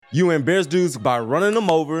You embarrass dudes by running them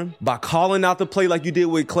over, by calling out the play like you did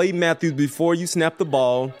with Clay Matthews before you snapped the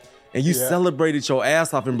ball, and you celebrated your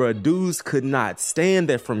ass off, and bro, dudes could not stand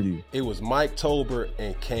that from you. It was Mike Tolbert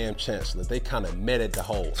and Cam Chancellor. They kind of met at the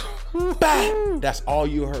hole. Bang! That's all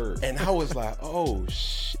you heard. And I was like, oh,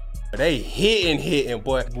 shit. They hitting,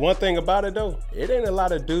 boy. One thing about it, though, it ain't a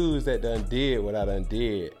lot of dudes that done did what I done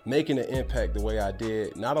did, making an impact the way I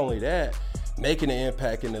did. Not only that, making an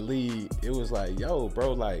impact in the league. It was like, yo,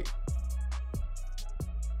 bro, like.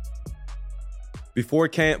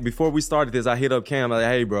 Before we started this, I hit up Cam. I'm like,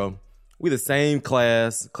 hey, bro, we the same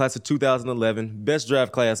class of 2011. Best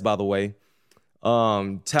draft class, by the way.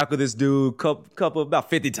 Tackle this dude couple about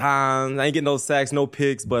 50 times. I ain't getting no sacks, no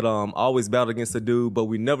picks, but always battled against the dude, but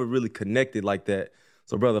we never really connected like that.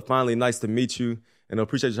 So, brother, finally, nice to meet you, and I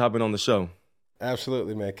appreciate you hopping on the show.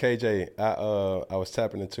 Absolutely, man. KJ, I was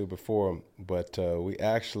tapping into before, but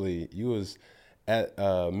you was at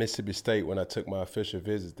Mississippi State when I took my official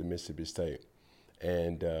visit to Mississippi State.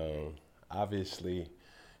 And obviously,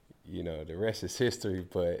 you know, the rest is history,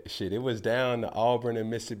 but shit, it was down to Auburn and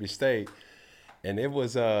Mississippi State. And it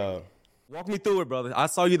was Walk me through it, brother. I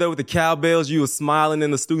saw you there with the cowbells. You were smiling in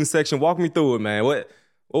the student section. Walk me through it, man. What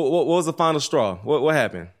was the final straw? What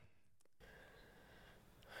happened?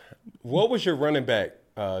 What was your running back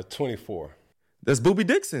 24? That's Boobie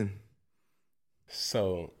Dixon.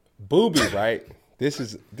 So Boobie, right? This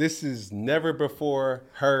is never before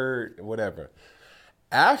heard, whatever.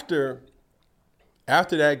 After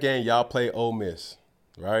that game, y'all play Ole Miss,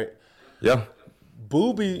 right? Yeah.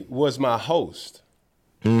 Boobie was my host.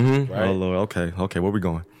 Mm-hmm. Right? Oh, Lord. Okay. Where we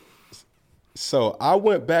going? So I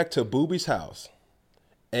went back to Boobie's house,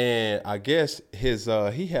 and I guess his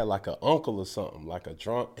he had like an uncle or something, like a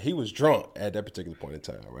drunk. He was drunk at that particular point in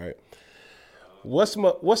time, right? What's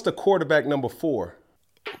the quarterback number 4?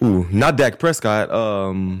 Ooh, not Dak Prescott.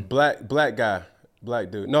 Black guy,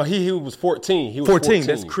 black dude. No, he was 14. He was 14.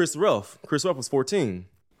 That's Chris Ruff. Chris Ruff was 14.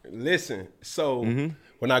 Listen, so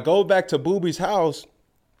when I go back to Boobie's house,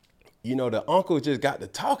 you know, the uncle just got to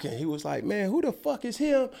talking. He was like, man, who the fuck is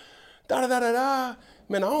him? Da-da-da-da-da.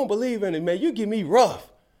 Man, I don't believe in it, man. You give me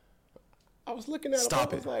rough. I was looking at him.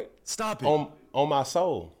 Stop I was it. like, Stop it. On my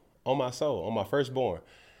soul, on my firstborn.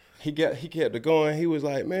 He kept it going. He was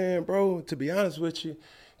like, man, bro, to be honest with you,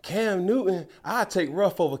 Cam Newton, I take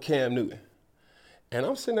rough over Cam Newton. And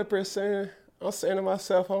I'm sitting up there saying to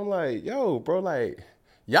myself, I'm like, yo, bro, like,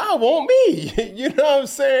 y'all want me. You know what I'm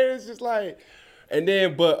saying? It's just like, and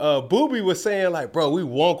then, but Boobie was saying like, bro, we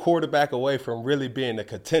one quarterback away from really being a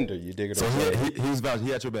contender. You dig what I'm saying? He was vouching.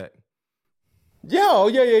 He had your back. Yeah.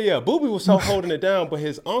 Boobie was so holding it down, but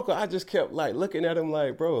his uncle, I just kept like looking at him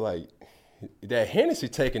like, bro, like that Hennessy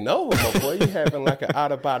taking over, my boy. You having like an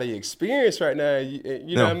out of body experience right now.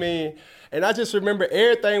 You know what I mean? And I just remember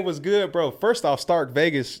everything was good, bro. First off, Stark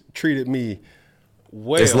Vegas treated me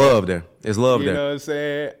well. It's love there. It's love there. You know what I'm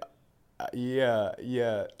saying?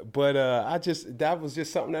 Yeah. But that was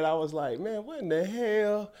just something that I was like, man, what in the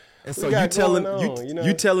hell? And so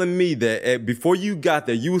you telling me that before you got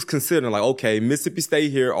there, you was considering like, okay, Mississippi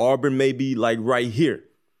State here, Auburn may be like right here,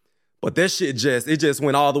 but that shit just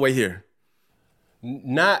went all the way here.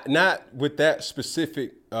 Not with that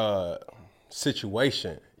specific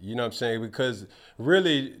situation. You know what I'm saying? Because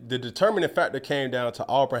really, the determining factor came down to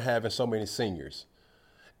Auburn having so many seniors,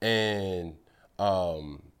 and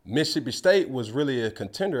Mississippi State was really a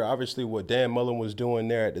contender. Obviously, what Dan Mullen was doing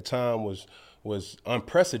there at the time was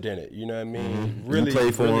unprecedented. You know what I mean? Mm-hmm. Really, you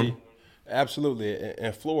played for him. Absolutely,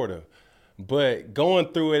 in Florida. But going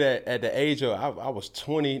through it at the age of, I was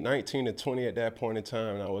 19 to 20 at that point in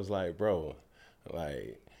time, and I was like, bro,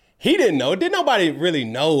 like, he didn't know. Didn't nobody really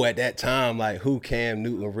know at that time, like, who Cam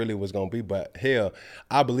Newton really was going to be. But, hell,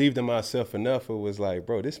 I believed in myself enough. It was like,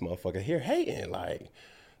 bro, this motherfucker here hating. Like,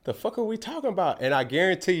 the fuck are we talking about? And I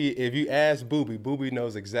guarantee you, if you ask Boobie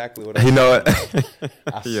knows exactly what I'm saying. Know it.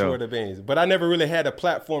 I swear to beans. But I never really had a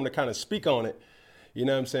platform to kind of speak on it. You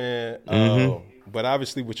know what I'm saying? But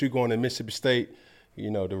obviously, with you going to Mississippi State,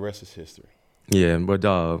 you know, the rest is history. Yeah, but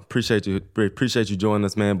appreciate you joining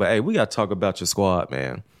us, man. But hey, we got to talk about your squad,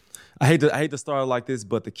 man. I hate to start like this,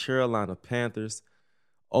 but the Carolina Panthers,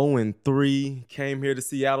 0-3, came here to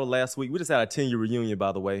Seattle last week. We just had a 10-year reunion,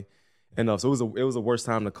 by the way, and so it was a worst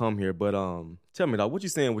time to come here. But tell me, dog, what you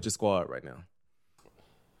saying with your squad right now?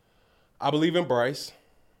 I believe in Bryce,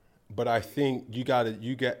 but I think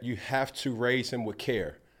you have to raise him with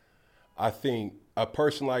care. I think a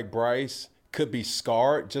person like Bryce could be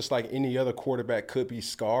scarred, just like any other quarterback could be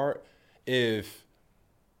scarred if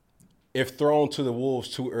thrown to the wolves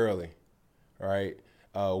too early, right?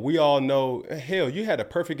 We all know, hell, you had a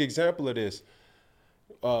perfect example of this.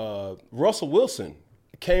 Russell Wilson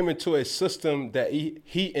came into a system that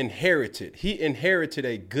he inherited. He inherited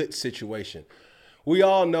a good situation. We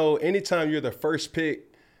all know anytime you're the first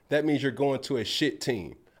pick, that means you're going to a shit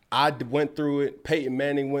team. I went through it. Peyton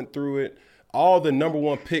Manning went through it. All the number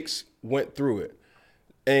one picks went through it.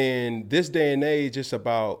 And this day and age, it's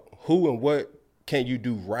about who and what can you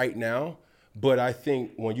do right now. But I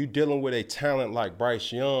think when you're dealing with a talent like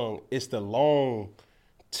Bryce Young, it's the long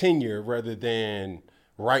tenure rather than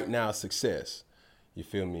right now success. You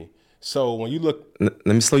feel me? So when you look... Let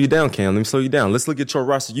me slow you down, Cam. Let me slow you down. Let's look at your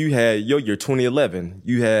roster. You had your year 2011.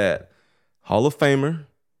 You had Hall of Famer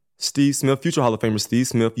Steve Smith, future Hall of Famer Steve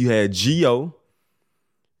Smith. You had Gio.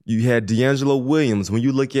 You had D'Angelo Williams. When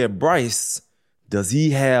you look at Bryce, does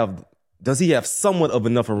he have somewhat of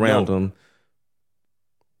enough around him?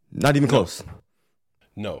 Not even close.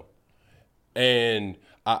 No. And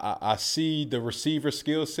I see the receiver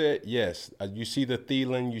skill set. Yes. You see the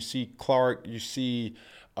Thielen, you see Clark, you see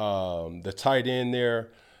the tight end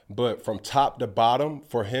there. But from top to bottom,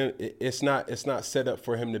 for him, it's not set up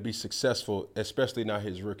for him to be successful, especially not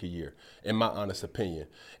his rookie year, in my honest opinion.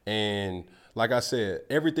 And like I said,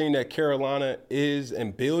 everything that Carolina is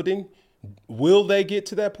and building, will they get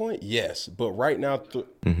to that point? Yes. But right now,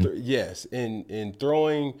 yes. In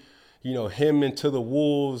throwing, him into the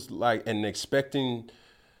wolves and expecting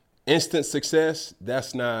instant success,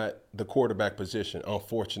 that's not the quarterback position,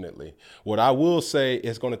 unfortunately. What I will say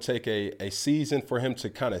is going to take a season for him to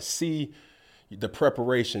kind of see the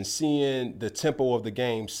preparation, seeing the tempo of the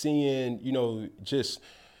game, seeing, just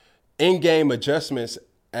in-game adjustments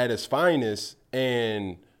at its finest.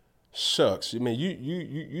 And shucks, I mean,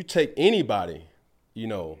 you take anybody, I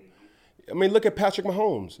mean, look at Patrick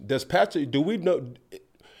Mahomes. Do we know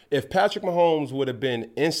if Patrick Mahomes would have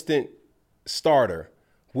been instant starter,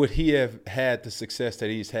 would he have had the success that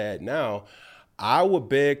he's had now? I would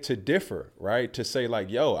beg to differ, right? To say I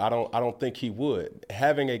don't think he would.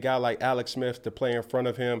 Having a guy like Alex Smith to play in front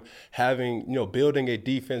of him, having, building a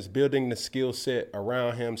defense, building the skill set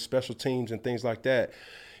around him, special teams and things like that,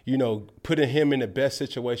 putting him in the best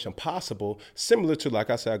situation possible, similar to, like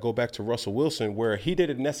I said, I go back to Russell Wilson, where he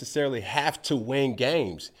didn't necessarily have to win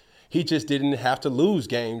games. He just didn't have to lose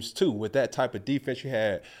games too. With that type of defense, you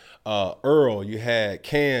had Earl, you had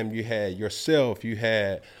Cam, you had yourself, you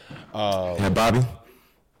had Bobby.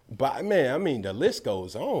 But man, I mean, the list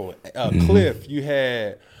goes on. Cliff, you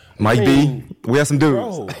had Mike B. We have some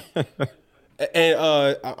dudes. And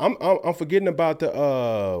I'm forgetting about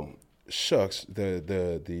the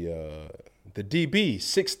the DB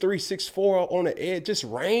 6'3", 6'4" on the edge, just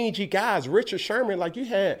rangy guys. Richard Sherman, you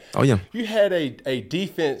had a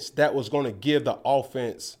defense that was going to give the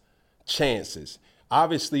offense chances.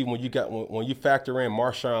 Obviously, when you factor in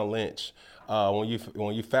Marshawn Lynch,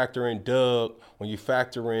 when you factor in Doug, when you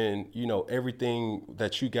factor in everything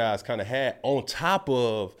that you guys kind of had on top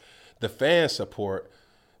of the fan support,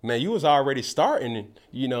 man, you was already starting.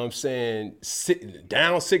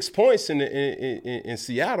 Down 6 points in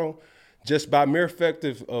Seattle, just by mere effect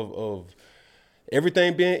of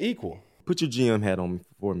everything being equal. Put your GM hat on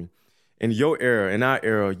for me. In your era, in our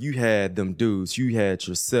era, you had them dudes. You had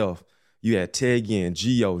yourself. You had Ted Ginn,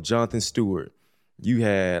 Gio, Jonathan Stewart. You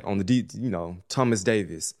had on the deep, Thomas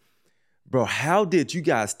Davis. Bro, how did you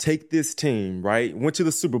guys take this team, right? Went to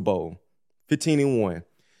the Super Bowl, 15-1.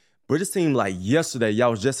 But it just seemed like yesterday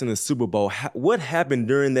y'all was just in the Super Bowl. What happened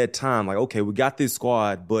during that time? Okay, we got this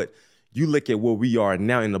squad, but you look at where we are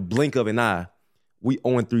now in the blink of an eye, we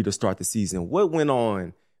 0-3 to start the season. What went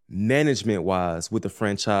on management-wise with the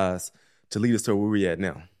franchise to lead us to where we're at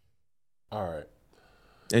now? All right.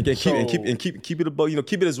 And keep it above,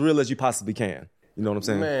 keep it as real as you possibly can. You know what I'm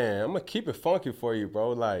saying? Man, I'm gonna keep it funky for you,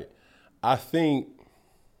 bro. I think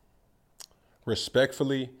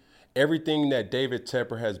respectfully, everything that David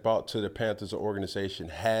Tepper has brought to the Panthers organization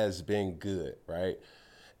has been good, right?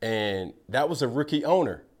 And that was a rookie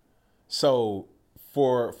owner. So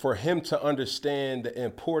for him to understand the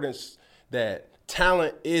importance that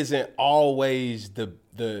talent isn't always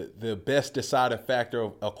the best deciding factor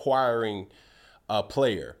of acquiring a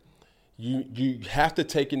player. You have to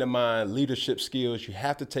take into mind leadership skills. You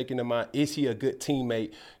have to take into mind, is he a good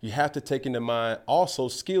teammate? You have to take into mind also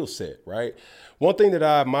skill set, right? One thing that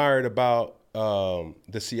I admired about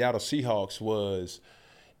the Seattle Seahawks was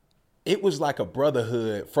it was like a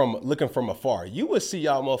brotherhood from looking from afar. You would see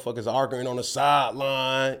y'all motherfuckers arguing on the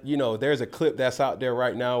sideline. There's a clip that's out there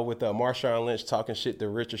right now with Marshawn Lynch talking shit to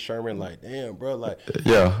Richard Sherman. Damn, bro.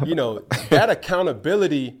 Yeah. That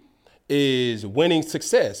accountability is winning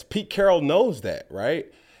success. Pete Carroll knows that,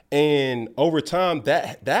 right? And over time,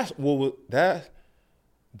 that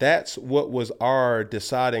that's what was our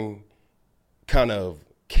deciding kind of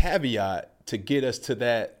caveat to get us to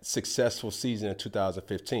that successful season in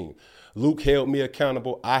 2015. Luke held me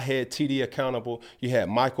accountable. I had TD accountable. You had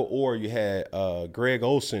Michael Orr. You had Greg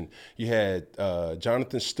Olson. You had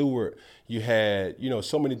Jonathan Stewart. You had,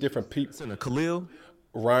 so many different people. Khalil.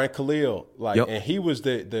 Ryan Khalil. And he was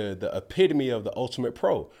the epitome of the ultimate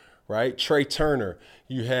pro, right? Trey Turner.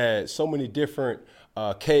 You had so many different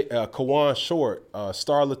Kawan Short,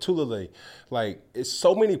 Star Latulele. It's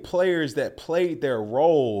so many players that played their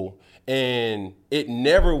role, and it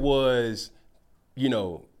never was,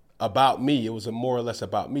 about me. It was more or less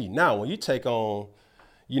about me. Now, when you take on,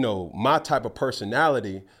 my type of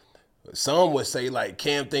personality, some would say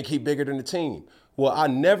Cam think he bigger than the team. Well, I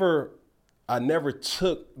never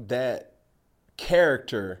took that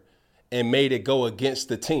character and made it go against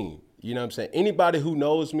the team. You know what I'm saying? Anybody who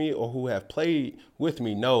knows me or who have played with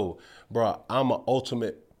me know, bro, I'm an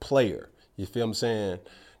ultimate player. You feel what I'm saying?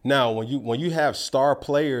 Now, when you have star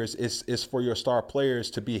players, it's for your star players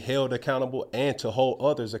to be held accountable and to hold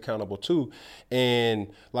others accountable too. And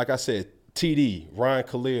like I said, TD, Ryan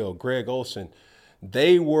Khalil, Greg Olson,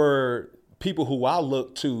 they were people who I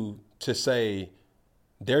looked to say,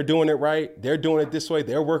 they're doing it right. They're doing it this way.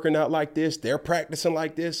 They're working out like this. They're practicing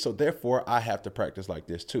like this. So therefore, I have to practice like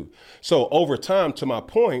this too. So over time, to my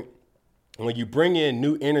point, when you bring in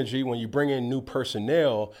new energy, when you bring in new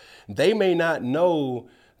personnel, they may not know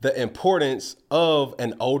the importance of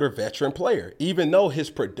an older veteran player, even though his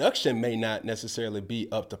production may not necessarily be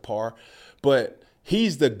up to par, but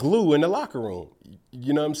he's the glue in the locker room.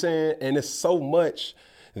 You know what I'm saying? And it's so much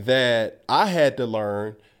that I had to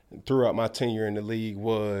learn throughout my tenure in the league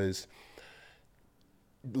was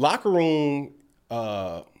locker room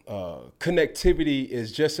connectivity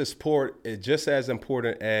is just as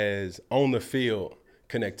important as on the field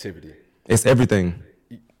connectivity. It's everything.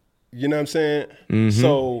 You know what I'm saying? Mm-hmm.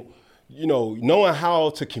 So, knowing how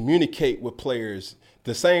to communicate with players,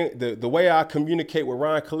 the way I communicate with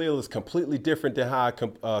Ryan Khalil is completely different than how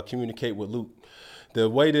I communicate with Luke. The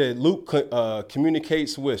way that Luke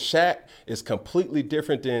communicates with Shaq is completely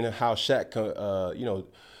different than how Shaq,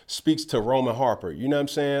 speaks to Roman Harper. You know what I'm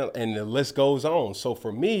saying? And the list goes on. So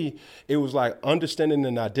for me, it was like understanding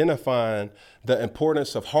and identifying the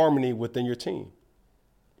importance of harmony within your team.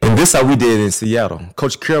 And this how we did in Seattle.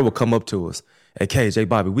 Coach Carroll would come up to us. Hey, KJ,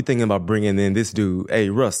 Bobby, we thinking about bringing in this dude. Hey,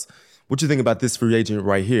 Russ, what you think about this free agent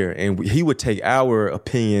right here? And he would take our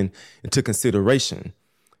opinion into consideration.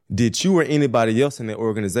 Did you or anybody else in the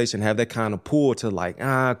organization have that kind of pull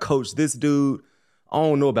to coach, this dude, I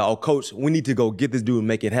don't know about, coach, we need to go get this dude and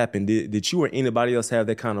make it happen. Did you or anybody else have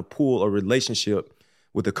that kind of pull or relationship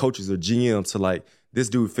with the coaches or GMs to this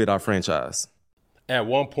dude fit our franchise? At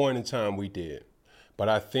one point in time, we did. But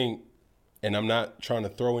I think, and I'm not trying to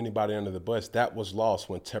throw anybody under the bus, that was lost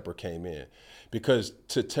when Tepper came in. Because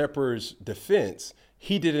to Tepper's defense,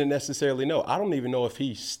 he didn't necessarily know. I don't even know if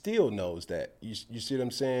he still knows that. You see what I'm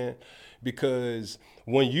saying? Because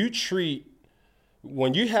when you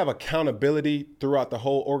have accountability throughout the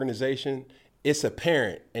whole organization, it's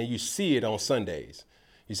apparent and you see it on Sundays.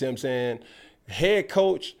 You see what I'm saying? Head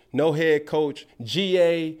coach, no head coach,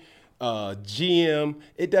 GA, GM,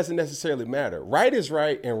 it doesn't necessarily matter. Right is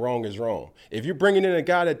right and wrong is wrong. If you're bringing in a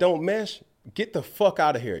guy that don't mesh, get the fuck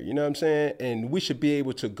out of here. You know what I'm saying? And we should be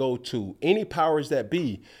able to go to any powers that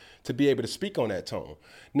be to be able to speak on that tone.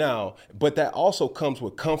 Now, but that also comes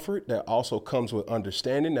with comfort. That also comes with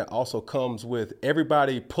understanding. That also comes with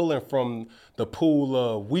everybody pulling from the pool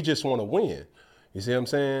of we just want to win. You see what I'm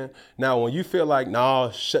saying? Now, when you feel like, nah,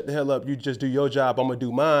 shut the hell up. You just do your job. I'm going to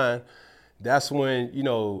do mine. That's when,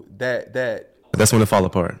 that's when it fall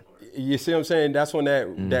apart. You see what I'm saying? That's when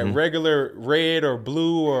that regular red or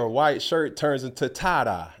blue or white shirt turns into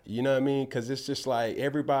tie-dye. You know what I mean? Because it's just like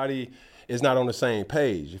everybody is not on the same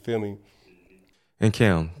page. You feel me? And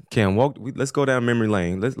Cam, let's go down memory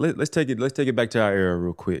lane. Let's take it back to our era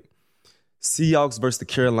real quick. Seahawks versus the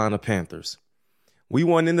Carolina Panthers. We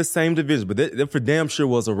won in the same division, but that for damn sure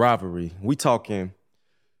was a rivalry. We talking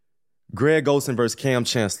Greg Olson versus Cam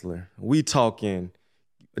Chancellor. We talking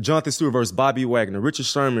Jonathan Stewart versus Bobby Wagner. Richard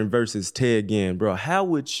Sherman versus Ted Ginn. Bro, how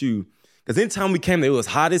would you... Because anytime we came there, it was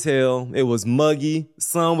hot as hell. It was muggy.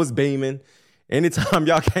 Sun was beaming. Anytime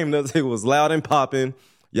y'all came to us, it was loud and popping.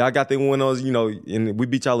 Y'all got the windows, and we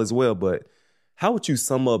beat y'all as well. But how would you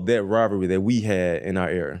sum up that rivalry that we had in our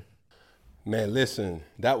era? Man, listen,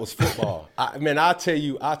 that was football. I'll take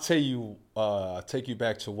you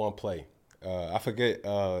back to one play. I forget,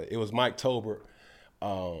 it was Mike Tolbert.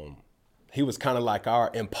 He was kind of like our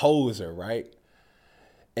imposer, right?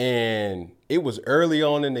 And it was early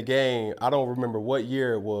on in the game. I don't remember what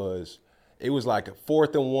year it was. It was like a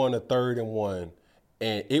 4th and 1, a 3rd and 1.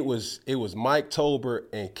 And it was Mike Tolbert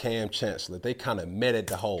and Cam Chancellor. They kind of met at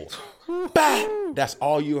the hole. Bah! That's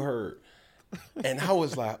all you heard. And I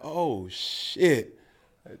was like, oh, shit.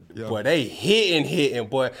 Yeah. Boy, they hitting.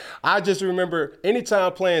 Boy, I just remember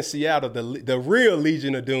anytime playing Seattle, the real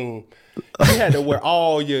Legion of Doom, you had to wear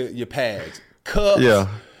all your pads. Cups,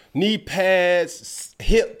 knee pads,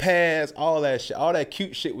 hip pads, all that shit. All that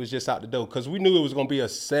cute shit was just out the door because we knew it was going to be a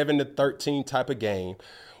 7-13 type of game,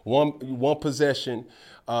 one possession.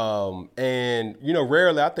 And,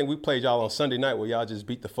 rarely, I think we played y'all on Sunday night where y'all just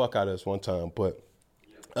beat the fuck out of us one time. But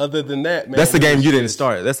other than that, man. That's the game you didn't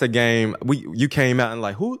start. That's the game you came out and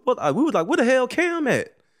like, we was like, where the hell Cam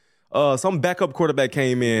at? Some backup quarterback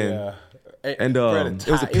came in. Yeah. And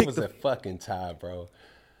it was a fucking tie, bro.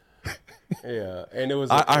 Yeah, and it was.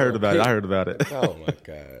 I heard about it. I heard about it. Oh my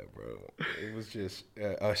god, bro! It was just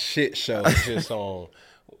a shit show. Just on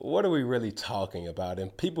what are we really talking about?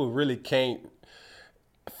 And people really can't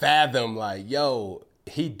fathom, like, yo,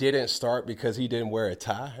 he didn't start because he didn't wear a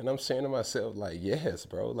tie. And I'm saying to myself, like, yes,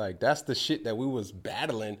 bro. Like, that's the shit that we was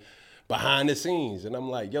battling behind the scenes. And I'm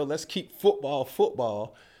like, yo, let's keep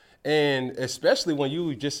football. And especially when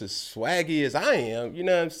you just as swaggy as I am, you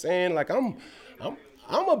know what I'm saying? Like, I'm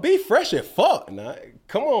gonna be fresh as fuck now.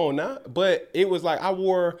 Come on now. But it was like I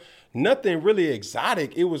wore nothing really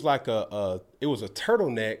exotic. It was like a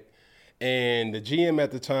turtleneck, and the GM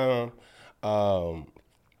at the time,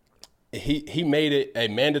 he made it a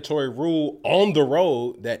mandatory rule on the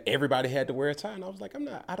road that everybody had to wear a tie. And I was like,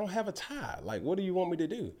 I don't have a tie. Like, what do you want me to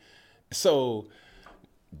do? So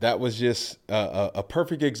that was just a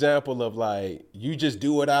perfect example of like, you just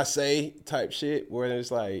do what I say type shit, where it's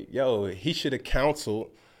like, yo, he should have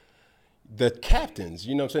counseled the captains.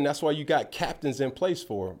 You know what I'm saying? That's why you got captains in place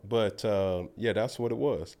for. But yeah, that's what it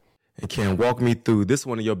was. And Ken, walk me through. This is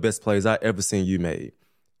one of your best plays I ever seen you made.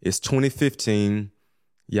 It's 2015.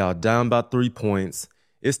 Y'all down by 3 points.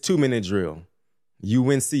 It's 2-minute drill. You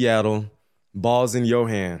in Seattle. Ball's in your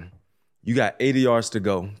hand. You got 80 yards to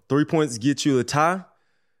go. 3 points get you the tie.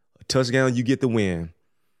 Touchdown, you get the win.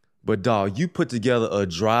 But, dog, you put together a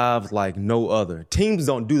drive like no other. Teams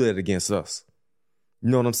don't do that against us. You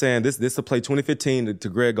know what I'm saying? This is a play 2015 to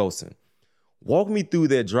Greg Olsen. Walk me through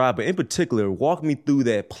that drive, but in particular, walk me through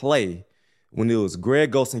that play when it was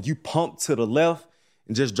Greg Olsen. You pumped to the left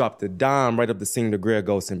and just dropped the dime right up the seam to Greg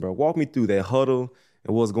Olsen, bro. Walk me through that huddle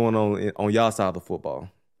and what's going on y'all side of the football.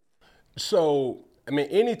 So, I mean,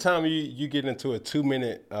 anytime you get into a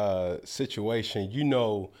 2-minute situation,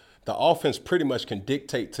 the offense pretty much can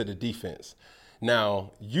dictate to the defense.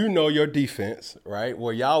 Now, your defense, right?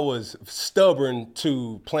 Where y'all was stubborn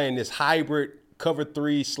to playing this hybrid cover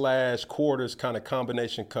 3/quarters kind of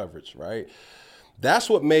combination coverage, right? That's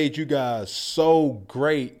what made you guys so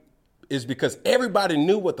great, is because everybody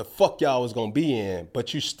knew what the fuck y'all was going to be in,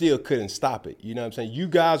 but you still couldn't stop it. You know what I'm saying? You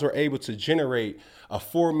guys were able to generate a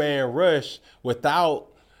 4-man rush without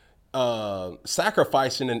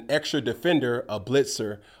sacrificing an extra defender, a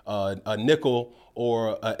blitzer, a nickel,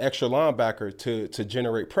 or an extra linebacker to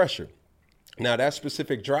generate pressure. Now, that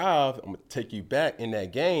specific drive, I'm going to take you back in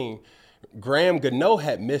that game, Graham Gano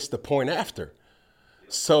had missed the point after.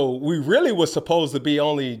 So we really was supposed to be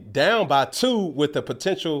only down by 2 with the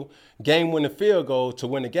potential game-winning field goal to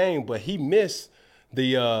win the game, but he missed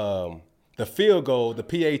the field goal, the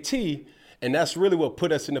PAT, and that's really what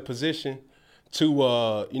put us in a position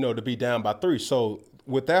to be down by 3. So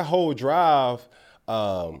with that whole drive,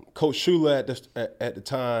 Coach Shula at the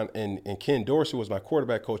time and Ken Dorsey was my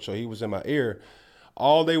quarterback coach, so he was in my ear.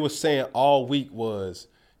 All they was saying all week was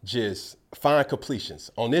just find completions.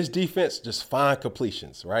 On this defense, just find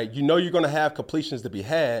completions, right? You're going to have completions to be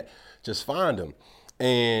had, just find them.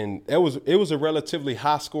 And it was a relatively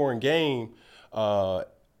high-scoring game,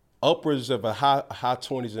 upwards of a high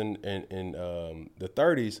 20s and the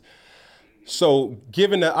 30s. So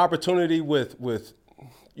given the opportunity with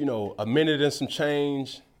a minute and some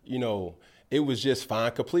change, it was just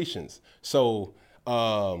fine completions. So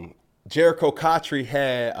Jericho Cotry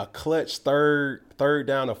had a clutch third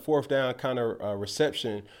down or fourth down kind of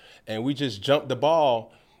reception, and we just jumped the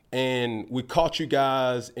ball, and we caught you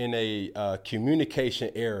guys in a communication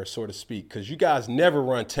error, so to speak, because you guys never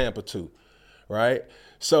run Tampa 2, right?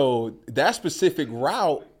 So that specific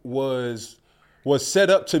route was set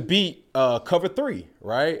up to beat cover 3,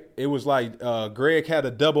 right? It was like Greg had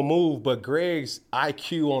a double move, but Greg's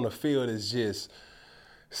IQ on the field is just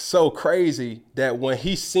so crazy that when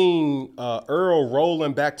he seen Earl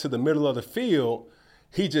rolling back to the middle of the field,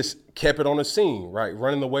 he just kept it on the seam, right?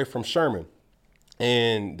 Running away from Sherman.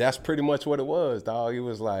 And that's pretty much what it was, dog. It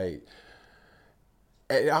was like,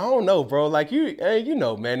 I don't know, bro. Like you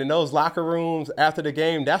know, man, in those locker rooms after the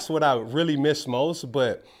game, that's what I really miss most.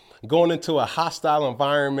 But going into a hostile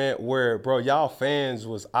environment where, bro, y'all fans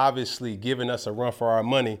was obviously giving us a run for our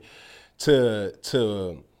money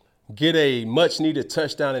to get a much needed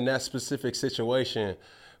touchdown in that specific situation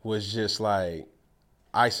was just like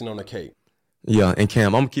icing on the cake. Yeah, and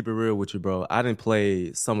Cam, I'm gonna keep it real with you, bro. I didn't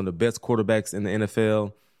play some of the best quarterbacks in the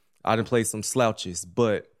NFL. I didn't play some slouches,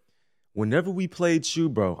 but whenever we played you,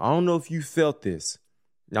 bro, I don't know if you felt this.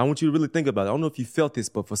 Now, I want you to really think about it. I don't know if you felt this,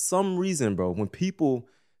 but for some reason, bro, when people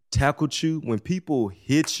tackled you, when people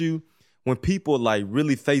hit you, when people like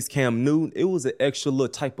really faced Cam Newton, it was an extra little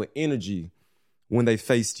type of energy when they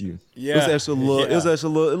faced you. Yeah, it was extra little. Yeah. It was extra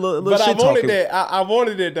little but shit I wanted talking. that. I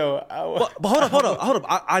wanted it though. But hold up.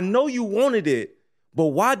 I know you wanted it, but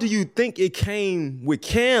why do you think it came with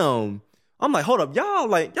Cam? I'm like, hold up,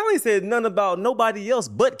 y'all ain't said nothing about nobody else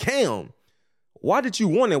but Cam. Why did you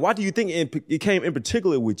want it? Why do you think it came in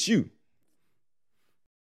particular with you?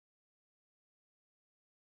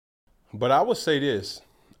 But I would say this,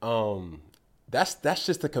 that's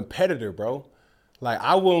just a competitor, bro. Like,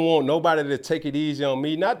 I wouldn't want nobody to take it easy on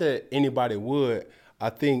me. Not that anybody would.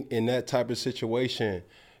 I think in that type of situation,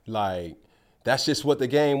 like, that's just what the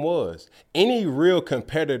game was. Any real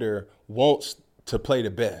competitor wants to play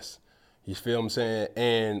the best. You feel what I'm saying?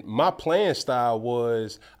 And my playing style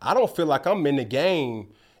was, I don't feel like I'm in the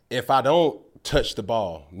game if I don't touch the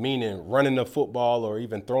ball, meaning running the football or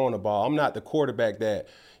even throwing the ball. I'm not the quarterback that,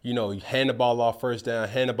 you know, hand the ball off first down,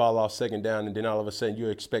 hand the ball off second down, and then all of a sudden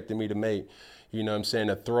you're expecting me to make, you know what I'm saying,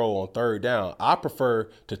 a throw on third down. I prefer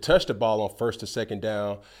to touch the ball on first or second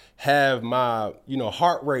down, have my, you know,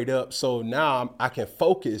 heart rate up so now I can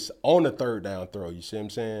focus on the third down throw. You see what I'm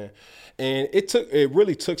saying? And it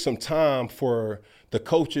really took some time for the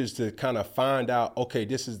coaches to kind of find out, okay,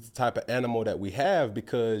 this is the type of animal that we have,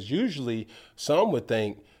 because usually some would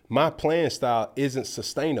think my playing style isn't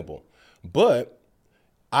sustainable. But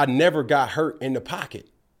I never got hurt in the pocket.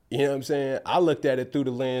 You know what I'm saying? I looked at it through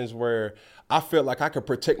the lens where I felt like I could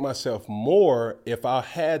protect myself more if I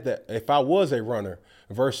was a runner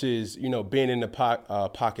versus, you know, being in the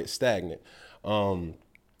pocket stagnant.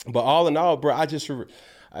 But all in all, bro, I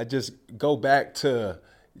just go back to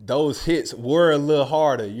those hits were a little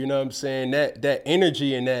harder. You know what I'm saying? That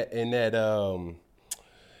energy and that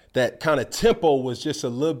kind of tempo was just a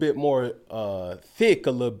little bit more thick,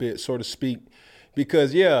 a little bit, so to speak.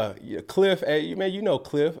 Because, yeah, Cliff, man, you know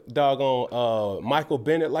Cliff, doggone Michael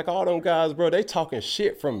Bennett, like all them guys, bro, they talking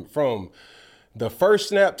shit from the first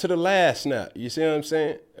snap to the last snap. You see what I'm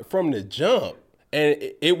saying? From the jump. And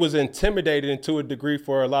it was intimidating to a degree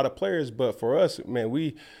for a lot of players. But for us, man,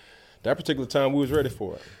 that particular time, we was ready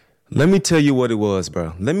for it. Let me tell you what it was,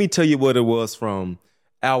 bro. Let me tell you what it was from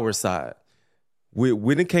our side.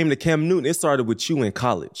 When it came to Cam Newton, it started with you in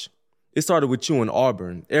college. It started with you in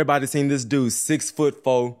Auburn. Everybody seen this dude,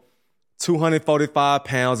 6'4", 245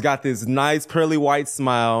 pounds, got this nice pearly white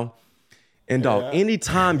smile. And dog,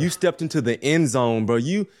 anytime you stepped into the end zone, bro,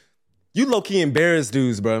 you low-key embarrassed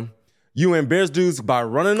dudes, bro. You embarrassed dudes by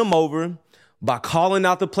running them over, by calling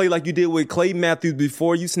out the play like you did with Clay Matthews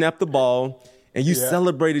before you snapped the ball, and you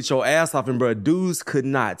celebrated your ass off, and bro, dudes could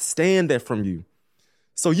not stand that from you.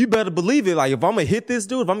 So you better believe it. Like, if I'm going to hit this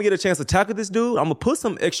dude, if I'm going to get a chance to tackle this dude, I'm going to put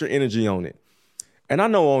some extra energy on it. And I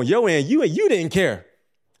know on your end, you didn't care.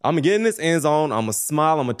 I'm going to get in this end zone. I'm going to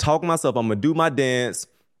smile. I'm going to talk myself. I'm going to do my dance.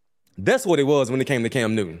 That's what it was when it came to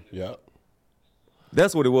Cam Newton. Yeah.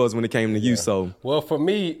 That's what it was when it came to you. So, well, for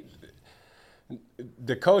me,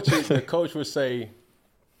 the coach would say,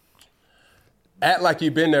 act like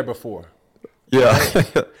you've been there before. Yeah.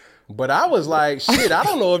 Right? But I was like, shit, I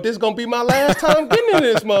don't know if this is going to be my last time getting in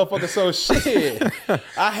this motherfucker. So, shit,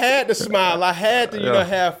 I had to smile. I had to,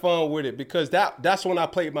 have fun with it, because that's when I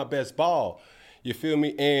played my best ball. You feel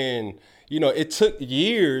me? And, it took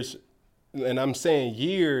years, and I'm saying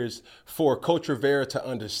years, for Coach Rivera to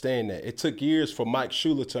understand that. It took years for Mike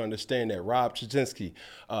Shula to understand that, Rob Chudzinski,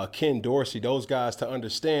 Ken Dorsey, those guys to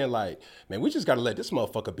understand, like, man, we just got to let this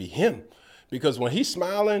motherfucker be him. Because when he's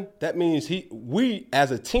smiling, that means we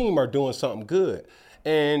as a team are doing something good.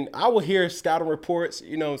 And I will hear scouting reports,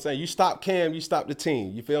 you know what I'm saying? You stop Cam, you stop the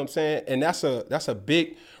team. You feel what I'm saying? And that's a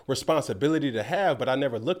big responsibility to have, but I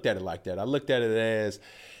never looked at it like that. I looked at it as,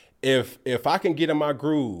 if I can get in my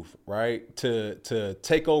groove, right, to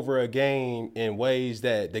take over a game in ways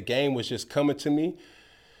that the game was just coming to me,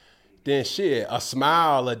 then shit, a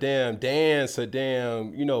smile, a damn dance, a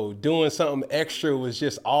damn, doing something extra was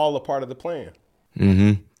just all a part of the plan.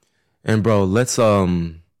 Mm-hmm. And bro, let's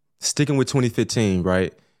Sticking with 2015,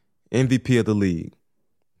 right? MVP of the league.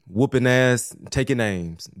 Whooping ass, taking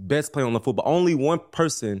names. Best player on the football. Only one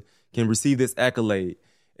person can receive this accolade,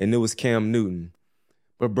 and it was Cam Newton.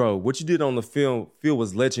 But, bro, what you did on the field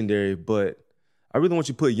was legendary, but I really want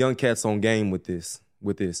you to put young cats on game with this.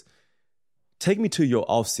 Take me to your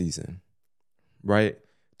offseason, right?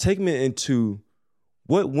 Take me into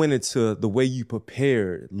what went into the way you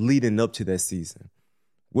prepared leading up to that season.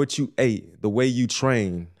 What you ate, the way you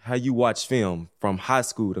trained, how you watch film from high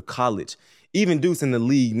school to college. Even dudes in the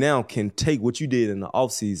league now can take what you did in the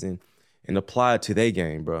offseason and apply it to their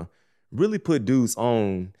game, bro. Really put dudes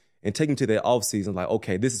on and take them to their offseason like,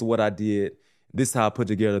 okay, this is what I did. This is how I put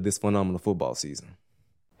together this phenomenal football season.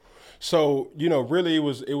 So, really it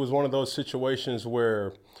was one of those situations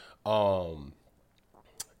where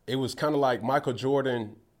it was kind of like Michael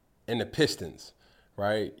Jordan and the Pistons,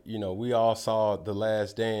 right? We all saw The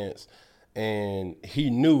Last Dance, and he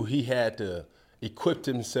knew he had to equip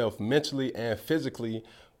himself mentally and physically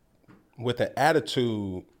with an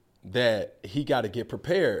attitude that he got to get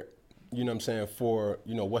prepared, for,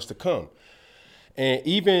 what's to come. And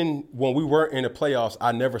even when we weren't in the playoffs,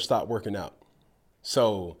 I never stopped working out.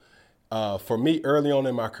 So for me, early on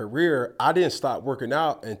in my career, I didn't stop working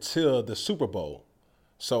out until the Super Bowl.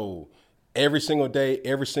 So every single day,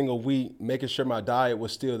 every single week, making sure my diet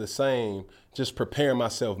was still the same, just preparing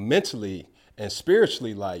myself mentally and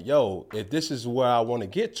spiritually, like, yo, if this is where I want to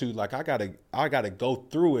get to, like, I gotta go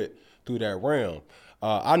through that realm.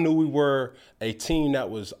 I knew we were a team that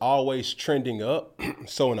was always trending up.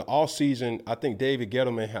 So in the off season, I think David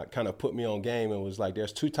Gettleman had kind of put me on game and was like,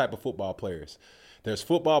 there's two types of football players. There's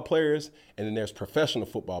football players, and then there's professional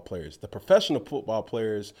football players. The professional football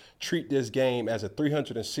players treat this game as a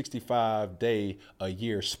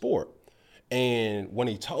 365-day-a-year sport. And when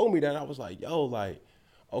he told me that, I was like, yo, like,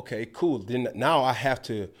 okay, cool. Then now I have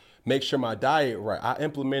to make sure my diet right. I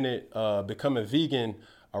implemented becoming vegan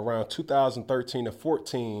around 2013 to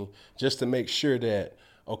 14 just to make sure that,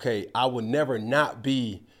 okay, I would never not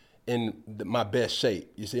be in my best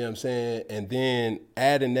shape. You see what I'm saying? And then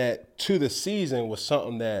adding that to the season was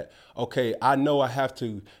something that, okay, I know I have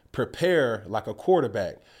to prepare like a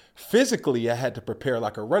quarterback. Physically, I had to prepare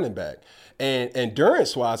like a running back. And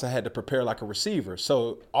endurance-wise, I had to prepare like a receiver.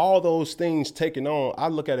 So all those things taken on, I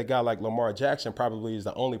look at a guy like Lamar Jackson probably is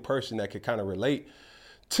the only person that could kind of relate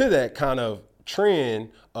to that kind of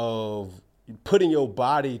trend of putting your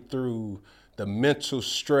body through the mental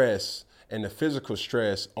stress and the physical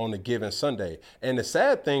stress on a given Sunday. And the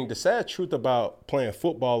sad truth about playing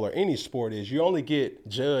football or any sport is you only get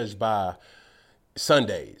judged by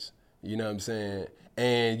Sundays. You know what I'm saying?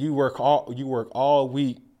 And you work all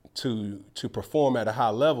week to perform at a high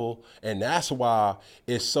level, and that's why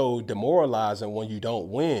it's so demoralizing when you don't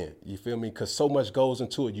win. You feel me? Because so much goes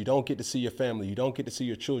into it. You don't get to see your family. You don't get to see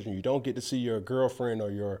your children. You don't get to see your girlfriend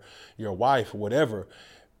or your wife or whatever,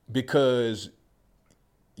 because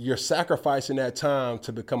you're sacrificing that time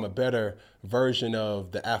to become a better version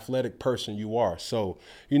of the athletic person you are. So,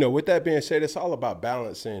 with that being said, it's all about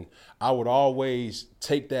balance. And I would always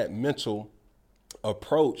take that mental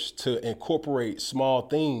approach to incorporate small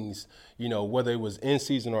things, whether it was in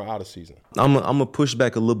season or out of season. I'm gonna push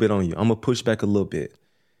back a little bit on you.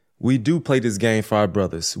 We do play this game for our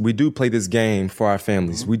brothers. We do play this game for our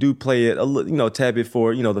families. Mm-hmm. We do play it a little, tad bit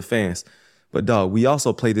for, the fans. But dog, we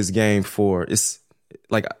also play this game for, it's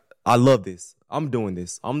like, I love this. I'm doing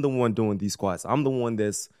this. I'm the one doing these squats. I'm the one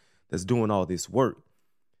that's doing all this work.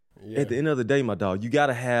 Yeah. At the end of the day, my dog, you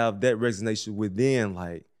gotta have that resignation within,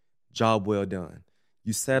 like, job well done.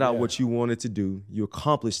 You set out what you wanted to do. You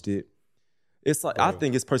accomplished it. It's like, I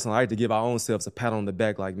think it's personal right to give our own selves a pat on the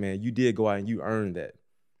back. Like, man, you did go out and you earned that.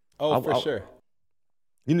 Oh, for sure.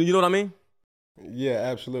 You know what I mean? Yeah,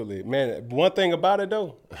 absolutely. Man, one thing about it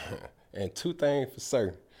though, and two things for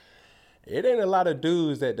certain. It ain't a lot of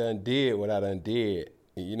dudes that done did what I done did.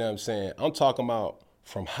 You know what I'm saying? I'm talking about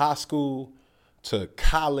from high school to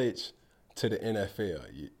college to the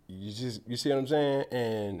NFL. You see what I'm saying?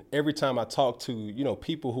 And every time I talk to,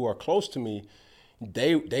 people who are close to me,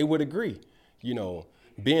 they would agree.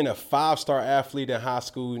 Being a 5-star athlete in high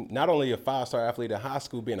school, not only a 5-star athlete in high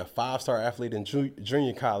school, being a 5-star athlete in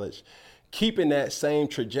junior college, keeping that same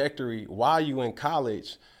trajectory while you in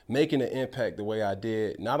college, making an impact the way I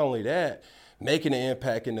did. Not only that, making an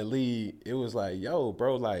impact in the league. It was like, yo,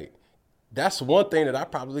 bro, like, that's one thing that I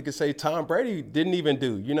probably could say Tom Brady didn't even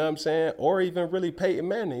do, you know what I'm saying? Or even really Peyton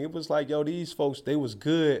Manning. It was like, yo, these folks, they was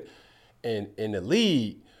good in the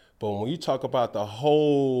league. But when you talk about the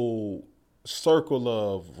whole circle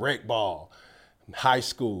of rec ball, high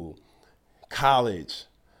school, college,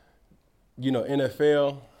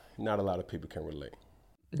 NFL, not a lot of people can relate.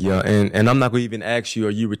 Yeah, and I'm not gonna even ask you, are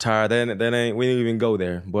you retired? That ain't we didn't even go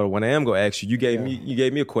there. But when I am gonna ask you, you gave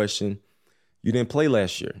me a question. You didn't play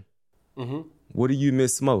last year. Mm-hmm. What do you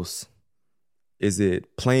miss most? Is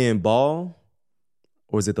it playing ball,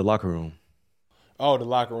 or is it the locker room? Oh, the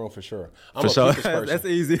locker room for sure. I'm For a sure, people's person. that's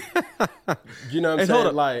easy. You know what I'm And saying? hold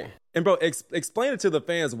up. Like, And bro, explain it to the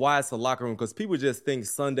fans why it's the locker room, because people just think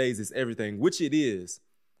Sundays is everything, which it is.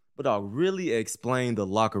 But I'll really explain the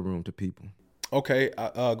locker room to people. okay,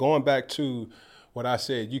 going back to what I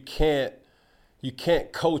said, you can't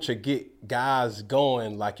coach or get guys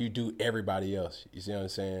going like you do everybody else. You see what I'm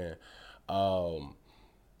saying?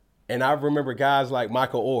 And I remember guys like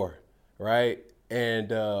Michael Orr, right?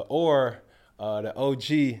 And Orr, the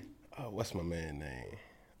OG, what's my man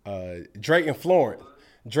name? Drayton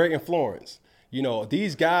Florence. You know,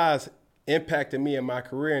 these guys impacted me in my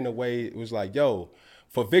career in a way it was like, yo,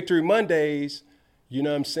 for Victory Mondays, you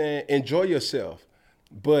know what I'm saying, enjoy yourself.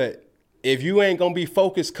 But if you ain't gonna be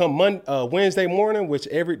focused come Wednesday morning,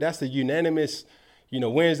 that's the unanimous, you know,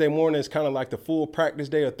 Wednesday morning is kind of like the full practice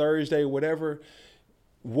day or Thursday or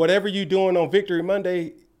whatever you doing on Victory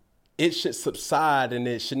Monday, it should subside and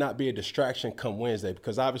it should not be a distraction come Wednesday,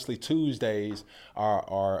 because obviously Tuesdays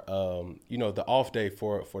are you know, the off day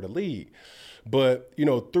for the league. But, you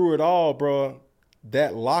know, through it all, bro,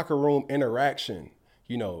 that locker room interaction,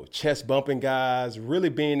 you know, chest bumping guys, really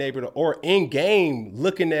being able to, or in game,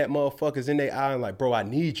 looking at motherfuckers in their eye and like, bro, I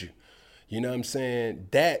need you. You know what I'm saying?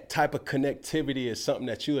 That type of connectivity is something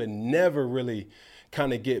that you would never really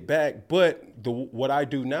kind of get back. But what I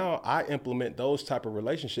do now, I implement those type of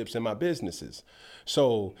relationships in my businesses.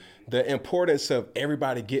 So the importance of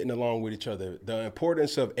everybody getting along with each other, the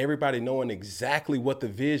importance of everybody knowing exactly what the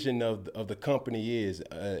vision of the company is,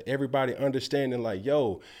 everybody understanding like,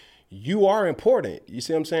 yo, you are important. You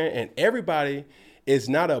see what I'm saying? And everybody is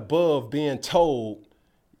not above being told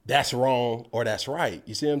that's wrong or that's right.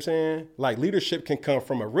 You see what I'm saying? Like, leadership can come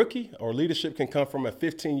from a rookie or leadership can come from a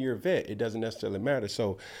 15-year vet. It doesn't necessarily matter.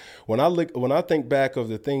 So when I think back of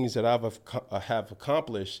the things that have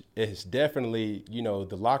accomplished, it's definitely, you know,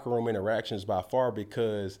 the locker room interactions by far,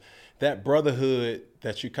 because that brotherhood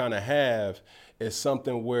that you kind of have is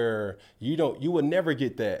something where you would never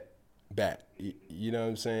get that back. You know what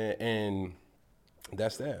I'm saying? And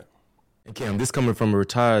that's that. Cam, this coming from a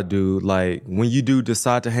retired dude, like, when you do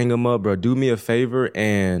decide to hang them up, bro, do me a favor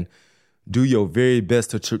and do your very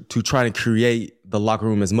best to try to create the locker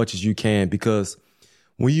room as much as you can, because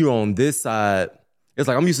when you're on this side, it's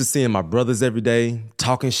like I'm used to seeing my brothers every day,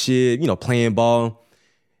 talking shit, you know, playing ball,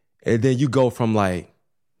 and then you go from like,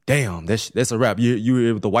 damn, that's a wrap.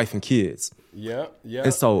 You're with the wife and kids. Yeah.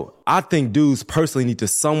 And so I think dudes personally need to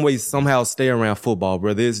somehow stay around football,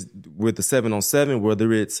 whether it's with the 7-on-7,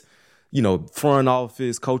 whether it's, you know, front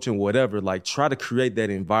office, coaching, whatever. Like, try to create that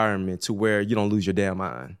environment to where you don't lose your damn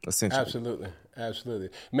mind, essentially. Absolutely.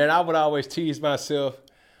 Man, I would always tease myself,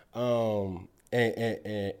 and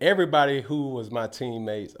everybody who was my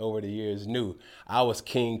teammates over the years knew I was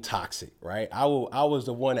King Toxic, right? I was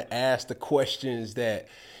the one to ask the questions that,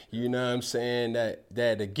 you know what I'm saying, that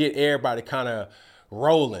to get everybody kind of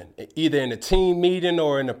rolling, either in a team meeting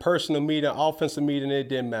or in a personal meeting, offensive meeting, it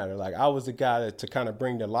didn't matter. Like, I was the guy to kind of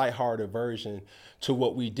bring the lighthearted version to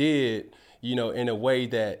what we did, you know, in a way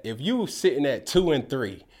that if you sitting at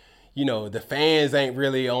 2-3, you know, the fans ain't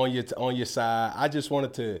really on your side. I just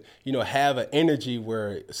wanted to, you know, have an energy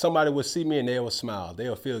where somebody would see me and they would smile.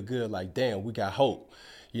 They'll feel good, like, damn, we got hope.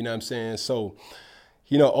 You know what I'm saying? So,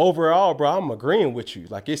 you know, overall, bro, I'm agreeing with you.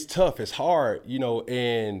 Like, it's tough, it's hard, you know,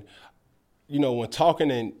 and you know, when talking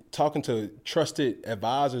to trusted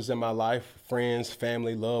advisors in my life, friends,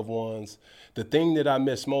 family, loved ones, the thing that I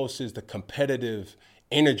miss most is the competitive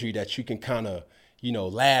energy that you can kind of, you know,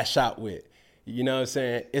 lash out with. You know what I'm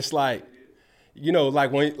saying? It's like, you know,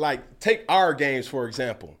 like take our games, for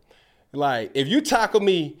example. Like, if you tackle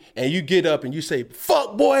me and you get up and you say,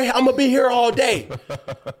 fuck boy, I'm gonna be here all day.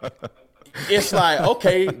 It's like,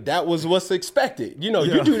 okay, that was what's expected. You know,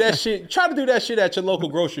 you do that shit. Try to do that shit at your local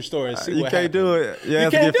grocery store and see what happens. You can't do it. You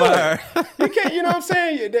can't do it. You can't. You know what I'm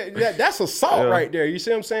saying? That's assault right there. You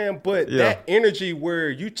see what I'm saying? But that energy where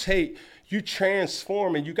you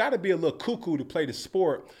transform, and you got to be a little cuckoo to play the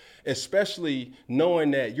sport, especially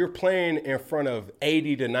knowing that you're playing in front of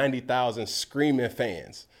 80 to 90,000 screaming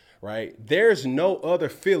fans. Right? There's no other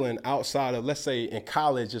feeling outside of, let's say in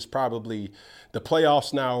college, it's probably the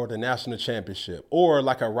playoffs now or the national championship or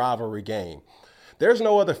like a rivalry game. There's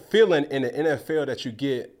no other feeling in the NFL that you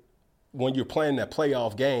get when you're playing that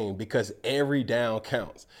playoff game, because every down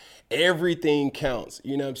counts. Everything counts.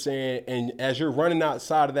 You know what I'm saying? And as you're running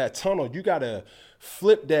outside of that tunnel, you got to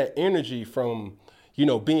flip that energy from,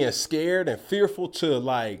 being scared and fearful to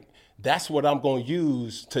like, that's what I'm going to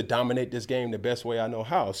use to dominate this game the best way I know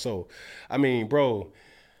how. So, I mean, bro,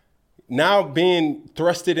 now being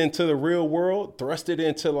thrusted into the real world, thrusted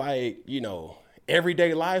into like,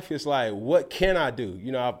 everyday life is like, what can I do?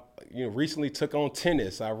 I recently took on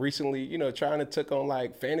tennis. I recently, trying to took on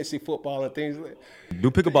like fantasy football and things like Do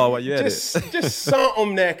pickleball while you're at it. just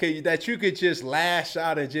something that you could just lash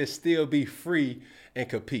out and just still be free and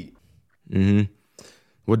compete. Mm-hmm.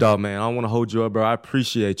 Well, dog, man, I don't want to hold you up, bro. I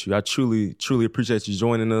appreciate you. I truly, truly appreciate you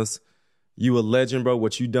joining us. You a legend, bro.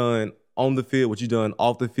 What you done on the field, what you done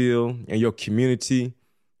off the field, and your community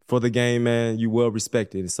for the game, man, you well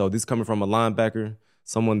respected. So this coming from a linebacker,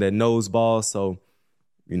 someone that knows ball. So,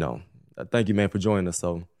 thank you, man, for joining us.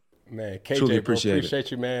 So, man, KJ, truly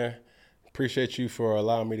appreciate you, man. Appreciate you for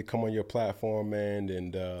allowing me to come on your platform, man.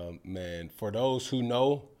 And man, for those who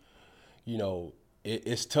know,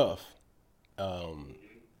 it's tough.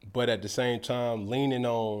 But at the same time, leaning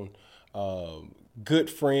on good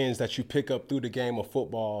friends that you pick up through the game of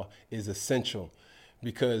football is essential,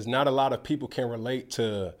 because not a lot of people can relate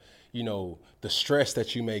to, the stress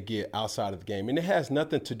that you may get outside of the game. And it has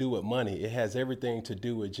nothing to do with money. It has everything to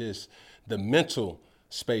do with just the mental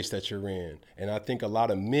space that you're in. And I think a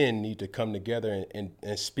lot of men need to come together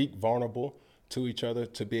and speak vulnerable to each other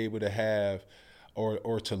to be able to have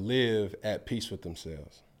or to live at peace with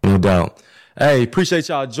themselves. No doubt. Hey, appreciate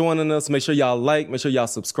y'all joining us. Make sure y'all like. Make sure y'all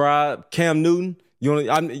subscribe. Cam Newton,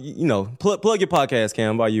 plug your podcast,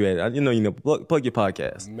 Cam. While you at it, plug your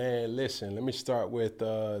podcast. Man, listen. Let me start with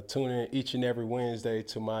tuning in each and every Wednesday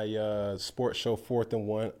to my sports show 4th and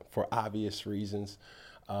 1 for obvious reasons.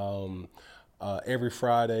 Every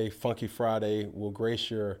Friday, Funky Friday, will grace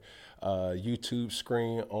your YouTube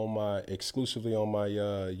screen exclusively on my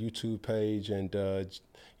YouTube page, and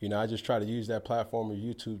I just try to use that platform of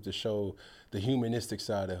YouTube to show the humanistic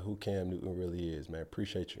side of who Cam Newton really is, man.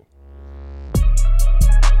 Appreciate you.